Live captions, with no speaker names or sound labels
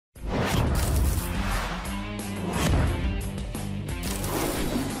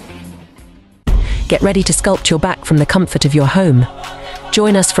Get ready to sculpt your back from the comfort of your home.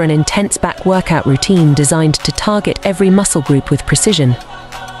 Join us for an intense back workout routine designed to target every muscle group with precision.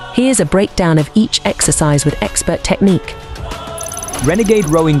 Here's a breakdown of each exercise with expert technique. Renegade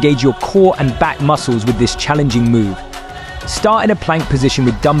row. Engage your core and back muscles with this challenging move. Start in a plank position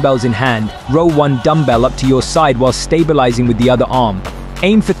with dumbbells in hand. Row one dumbbell up to your side while stabilizing with the other arm.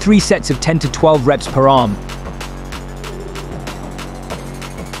 Aim for 3 sets of 10 to 12 reps per arm.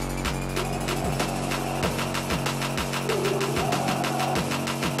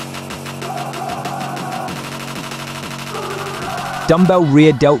 Dumbbell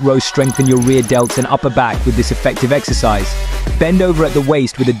rear delt row. Strengthen your rear delts and upper back with this effective exercise. Bend over at the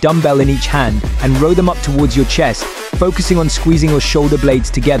waist with a dumbbell in each hand and row them up towards your chest, focusing on squeezing your shoulder blades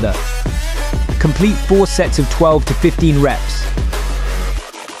together. Complete 4 sets of 12 to 15 reps.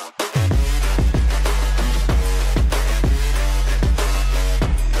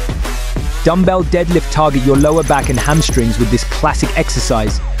 Dumbbell deadlift. Target your lower back and hamstrings with this classic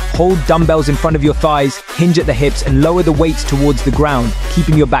exercise. Hold dumbbells in front of your thighs, hinge at the hips and lower the weights towards the ground,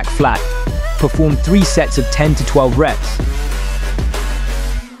 keeping your back flat. Perform 3 sets of 10 to 12 reps.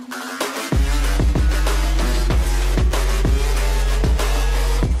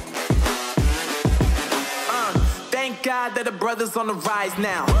 Thank God that the brothers on the rise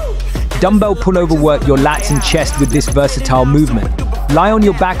now. Dumbbell pullover. Work your lats and chest with this versatile movement. Lie on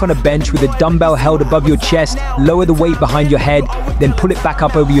your back on a bench with a dumbbell held above your chest, lower the weight behind your head, then pull it back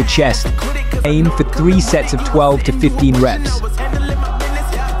up over your chest. Aim for 3 sets of 12 to 15 reps.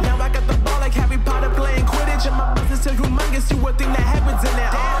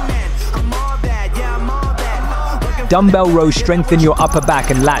 Dumbbell row. Strengthen your upper back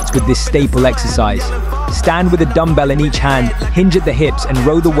and lats with this staple exercise. Stand with a dumbbell in each hand, hinge at the hips and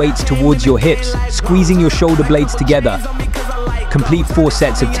row the weights towards your hips, squeezing your shoulder blades together. Complete 4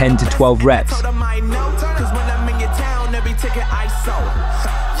 sets of 10 to 12 reps.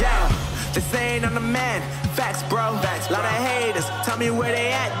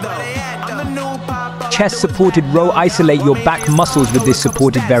 Chest supported row. Isolate your back muscles with this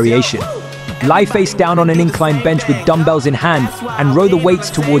supported variation. Lie face down on an inclined bench with dumbbells in hand and row the weights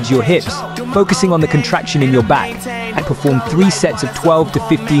towards your hips, focusing on the contraction in your back, and perform 3 sets of 12 to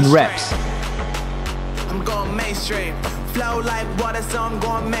 15 reps. I'm going mainstream. Flow like water, so I'm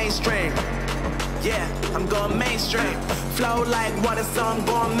going mainstream. Yeah, I'm going mainstream. Flow like water, so I'm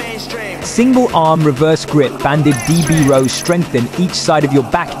going mainstream. Single arm reverse grip banded DB row. Strengthen each side of your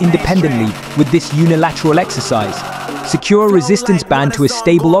back independently with this unilateral exercise. Secure a resistance band to a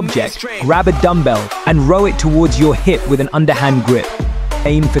stable object, grab a dumbbell and row it towards your hip with an underhand grip.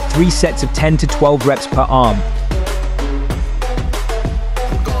 Aim for 3 sets of 10 to 12 reps per arm.